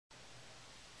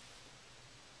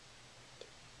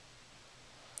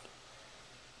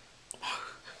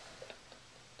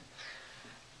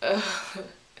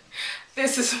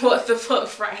This is What the Fuck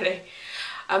Friday.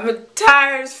 I'm a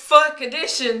tired as fuck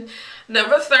edition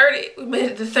number 30. We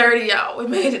made it to 30, y'all. We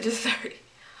made it to 30.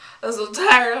 I'm so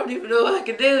tired, I don't even know if I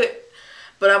can do it.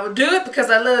 But I'm gonna do it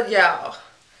because I love y'all.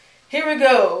 Here we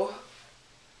go.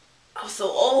 I'm so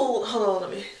old. Hold on,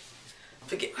 let me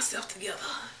get myself together.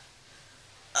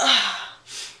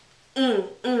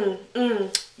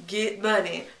 Get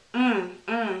money.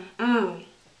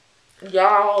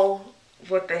 Y'all,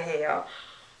 what the hell?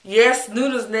 Yes,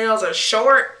 Noona's nails are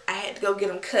short. I had to go get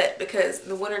them cut because in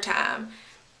the wintertime,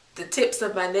 the tips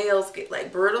of my nails get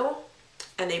like brittle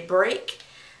and they break.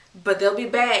 But they'll be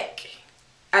back.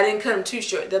 I didn't cut them too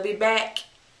short. They'll be back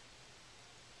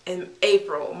in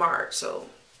April, March. So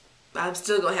I'm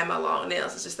still going to have my long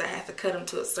nails. It's just that I have to cut them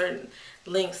to a certain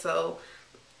length so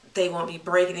they won't be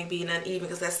breaking and being uneven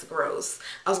because that's gross.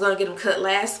 I was going to get them cut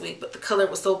last week, but the color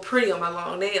was so pretty on my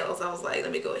long nails. I was like,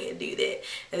 let me go ahead and do that.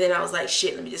 And then I was like,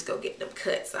 shit, let me just go get them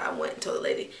cut. So I went and told the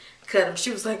lady, cut them.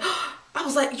 She was like, oh. I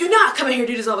was like, you're not coming here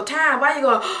to do this all the time. Why are you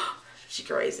going? She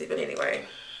crazy. But anyway,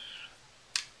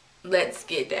 let's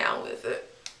get down with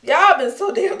it. Y'all been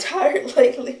so damn tired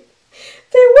lately.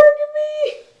 They're working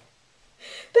me.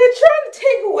 They're trying to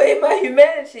take away my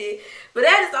humanity. But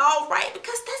that is all right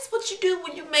because that's what you do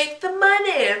when you make the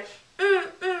money.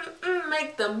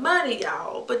 Make the money,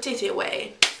 y'all. But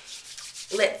anyway,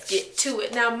 let's get to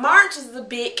it. Now, March is a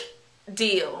big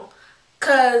deal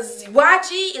because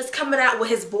YG is coming out with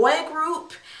his boy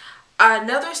group,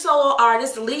 another solo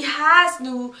artist, Lehi's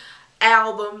new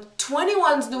album,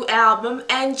 21's new album,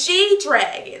 and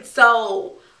G-Dragon.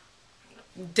 So,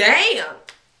 damn.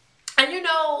 And you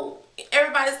know,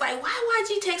 everybody's like, why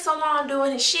YG take so long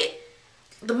doing his shit?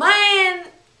 The man,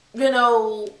 you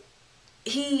know,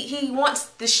 he wants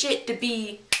the shit to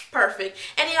be perfect.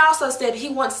 And he also said he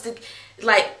wants to,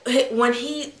 like, when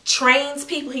he trains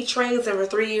people, he trains them for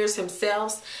 3 years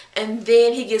himself. And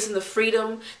then he gives them the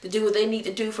freedom to do what they need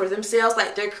to do for themselves,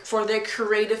 like for their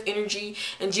creative energy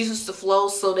and juices to flow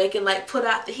so they can, like, put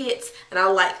out the hits. And I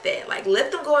like that. Like,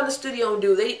 let them go in the studio and do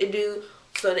what they need to do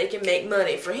so they can make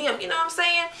money for him. You know what I'm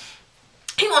saying?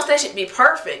 He wants that shit to be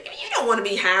perfect. You don't want to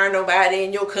be hiring nobody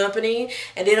in your company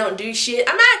and they don't do shit.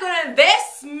 I'm not going to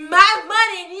invest my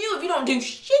money in you if you don't do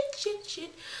shit.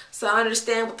 So I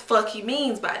understand what the fuck he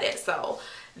means by that. So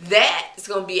that is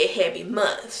going to be a heavy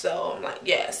month. So I'm like,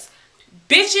 yes.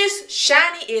 Bitches,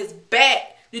 SHINee is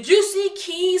back. Did you see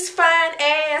Key's fine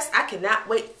ass? I cannot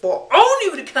wait for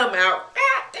Onew to come out.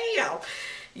 God damn.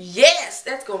 Yes,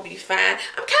 that's gonna be fine.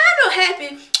 I'm kind of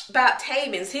happy about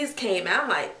Taemin's. His came out. I'm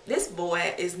like, this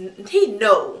boy is, he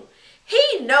know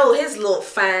his little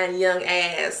fine young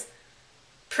ass,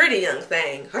 pretty young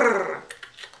thing.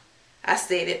 I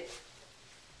said it.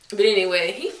 But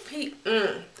anyway,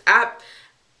 I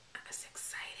was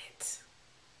excited as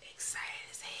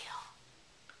hell.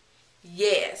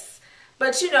 Yes,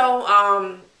 but you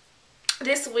know,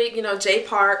 this week, you know, J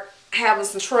Park having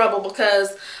some trouble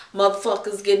because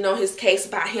motherfuckers getting on his case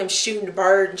about him shooting the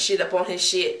bird and shit up on his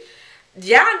shit.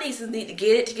 Y'all Neitzens need to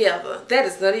get it together. That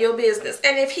is none of your business.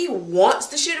 And if he wants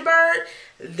to shoot a bird,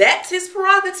 that's his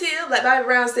prerogative. Like Bobby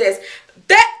Brown says,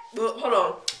 hold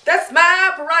on, that's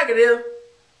my prerogative.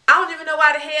 I don't even know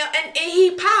why the hell. And he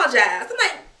apologized. I'm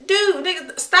like, dude,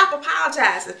 nigga, stop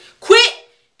apologizing. Quit.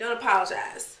 Don't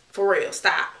apologize. For real.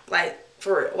 Stop. Like,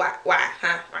 for real. Why?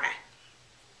 Huh? Why?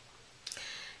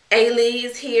 A-Lee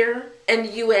is here in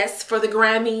the U.S. for the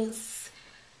Grammys.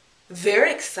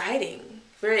 Very exciting.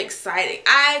 Very exciting.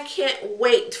 I can't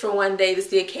wait for one day to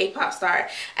see a K-pop star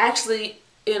actually,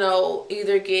 you know,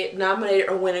 either get nominated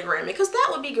or win a Grammy. Because that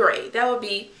would be great. That would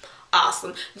be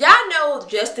awesome. Y'all know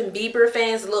Justin Bieber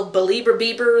fans, the little belieber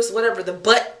beepers, whatever, the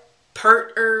butt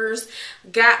perters,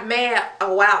 got mad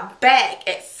a while back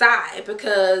at Psy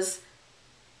because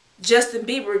Justin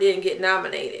Bieber didn't get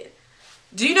nominated.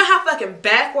 Do you know how fucking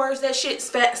backwards that shit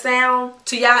sound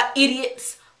to y'all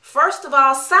idiots? First of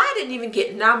all, Psy didn't even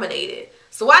get nominated.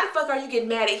 So why the fuck are you getting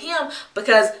mad at him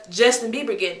because Justin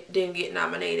Bieber didn't get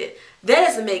nominated? That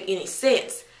doesn't make any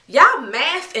sense. Y'all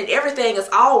math and everything is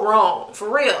all wrong.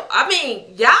 For real. I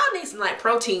mean, y'all need some like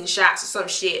protein shots or some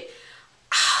shit.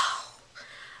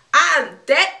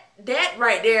 That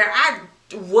right there,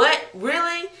 what?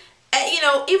 Really? You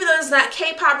know, even though it's not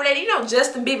K-pop related, you know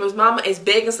Justin Bieber's mama is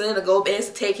begging Selena Gomez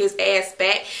to take his ass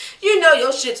back. You know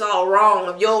your shit's all wrong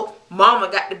if your mama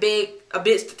got to beg a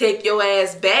bitch to take your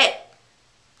ass back.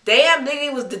 Damn,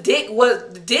 nigga, the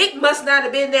dick must not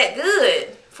have been that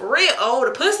good. For real. Oh,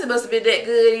 the pussy must have been that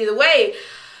good either way.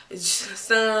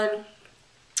 Son.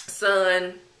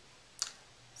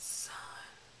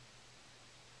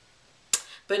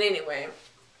 But anyway,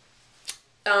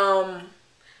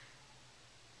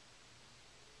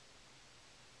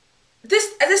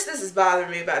 this is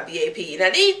bothering me about B.A.P.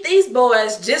 Now these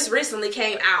boys just recently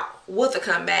came out with a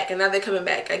comeback, and now they're coming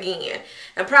back again.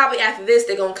 And probably after this,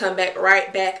 they're gonna come back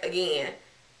right back again.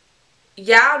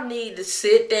 Y'all need to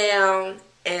sit down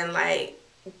and like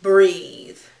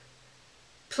breathe.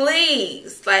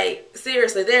 Please, like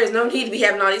seriously, there is no need to be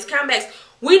having all these comebacks.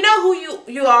 We know who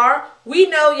you are. We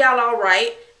know y'all all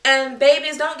right. And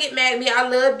babies, don't get mad at me. I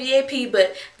love B.A.P,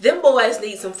 but them boys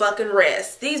need some fucking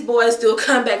rest. These boys still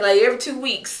come back like every 2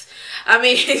 weeks. I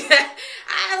mean,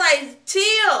 I like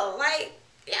chill. Like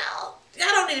y'all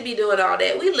don't need to be doing all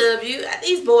that. We love you.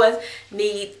 These boys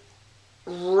need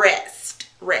rest.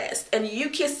 And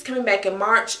U-Kiss is coming back in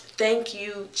March. Thank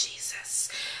you, Jesus.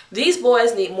 These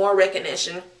boys need more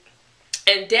recognition.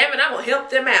 And damn it, I'm gonna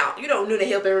help them out. You don't need to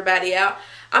help everybody out.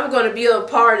 I'm gonna be a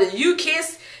part of the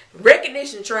U-Kiss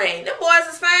recognition train. Them boys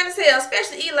is fine as hell,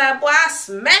 especially Eli. Boy, I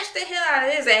smashed the hell out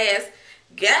of his ass.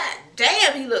 God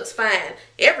damn, he looks fine.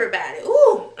 Everybody,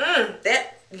 ooh,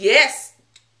 that, yes,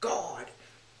 God.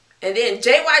 And then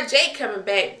JYJ coming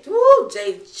back. Ooh,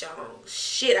 J. Jones.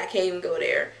 Shit, I can't even go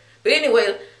there. But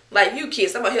anyway, like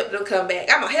U-Kiss, I'm gonna help them come back.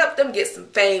 I'm gonna help them get some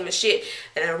fame and shit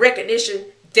and recognition.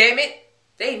 Damn it,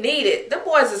 they need it. Them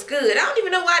boys is good. I don't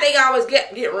even know why they always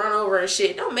get run over and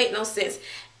shit. Don't make no sense.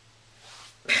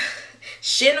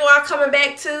 SHINee coming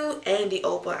back too. Andy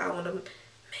Opa, I want to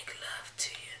make love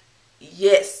to you.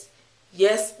 Yes.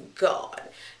 Yes, God.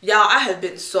 Y'all, I have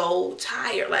been so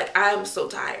tired. Like, I am so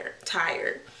tired.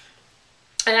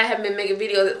 And I haven't been making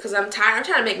videos because I'm tired. I'm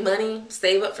trying to make money,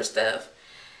 save up for stuff,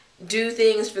 do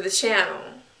things for the channel.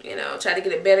 You know, try to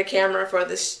get a better camera for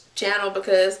this channel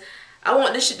because I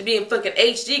want this shit to be in fucking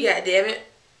HD, goddammit.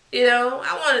 You know,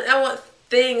 I want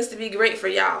things to be great for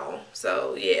y'all.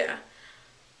 So, yeah.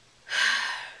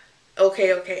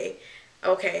 Okay.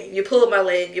 You pulled my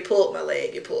leg.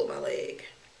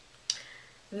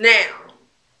 Now,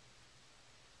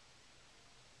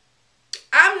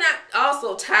 I'm not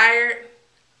also tired.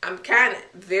 I'm kind of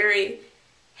very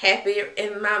happy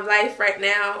in my life right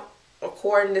now,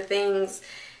 according to things.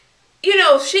 You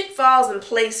know, shit falls in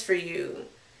place for you.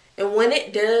 And when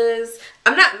it does,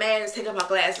 I'm not mad to take off my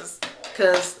glasses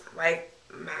because, like,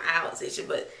 my eyes itching,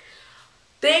 but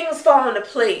things fall into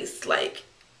place. Like,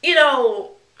 you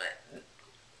know,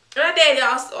 my daddy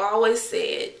also always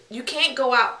said, you can't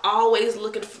go out always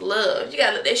looking for love. You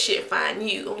gotta let that shit find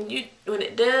you. When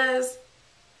it does,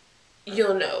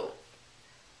 you'll know.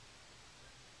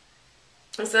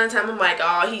 And sometimes I'm like,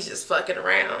 oh, he's just fucking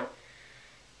around.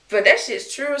 But that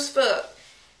shit's true as fuck.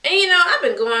 And you know, I've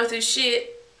been going through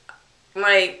shit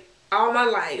like all my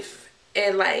life.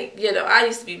 And like, you know, I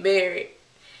used to be married.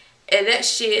 And that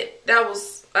shit, that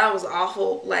was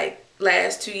awful, like,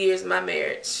 last 2 years of my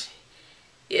marriage.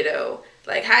 You know,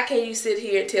 like, how can you sit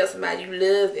here and tell somebody you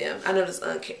love them? I know this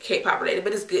is K-pop related,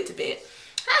 but it's good to vent.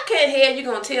 How can hell you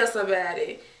gonna tell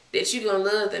somebody that you gonna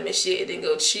love them and shit and then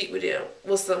go cheat with them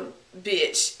with some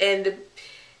bitch? And the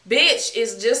bitch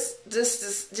is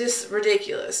just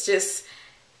ridiculous. Just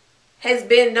has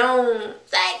been known,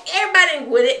 like, everybody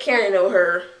with it can't know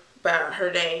her by her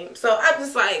name. So I'm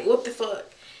just like, what the fuck?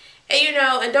 And you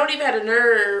know, and don't even have the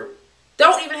nerve,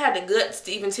 don't even have the guts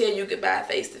to even tell you goodbye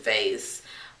face to face.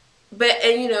 But,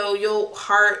 and you know, your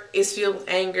heart is filled with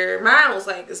anger. Mine was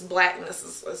like this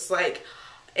blackness. It's like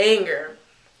anger.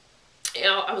 You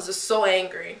know, I was just so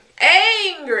angry.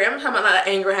 Angry. I'm talking about not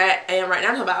angry how I am right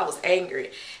now. I'm talking about I was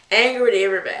angry. Angry with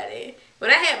everybody.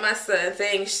 When I had my son,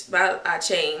 things, I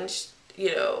changed,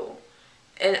 you know.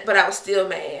 But I was still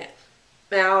mad.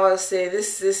 And I always said,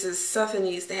 this is something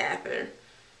needs to happen.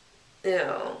 You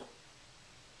know,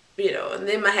 and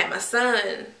then I had my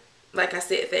son, like I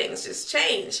said, things just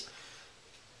changed.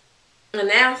 And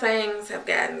now things have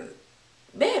gotten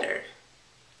better.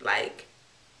 Like,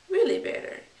 really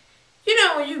better. You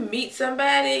know, when you meet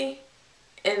somebody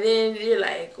and then you're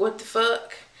like, what the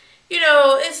fuck? You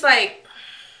know, it's like,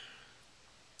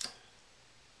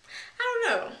 I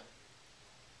don't know.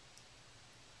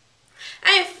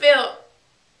 I ain't felt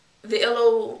the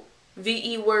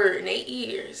L-O-V-E word in 8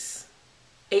 years.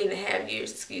 8.5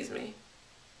 years, excuse me.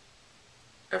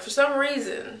 And for some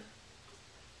reason,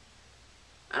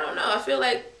 I don't know, I feel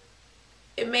like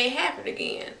it may happen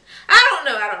again. I don't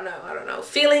know.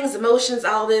 Feelings, emotions,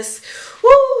 all this. Woo,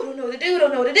 don't know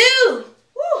what to do.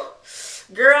 Woo.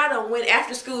 Girl, I done went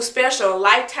after school special on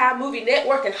Lifetime Movie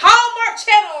Network and Hallmark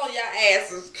Channel on y'all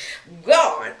asses.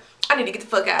 Gone. I need to get the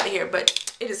fuck out of here,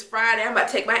 but it is Friday. I'm about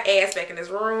to take my ass back in this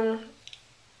room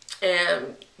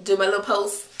and do my little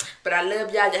post. But I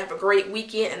love y'all. Y'all have a great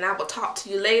weekend, and I will talk to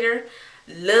you later.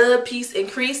 Love, peace,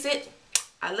 increase it.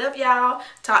 I love y'all.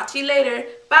 Talk to you later.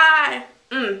 Bye.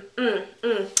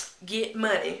 Get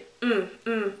money.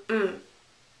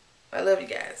 I love you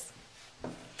guys.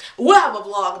 We'll have a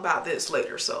vlog about this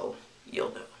later, so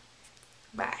you'll know.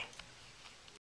 Bye.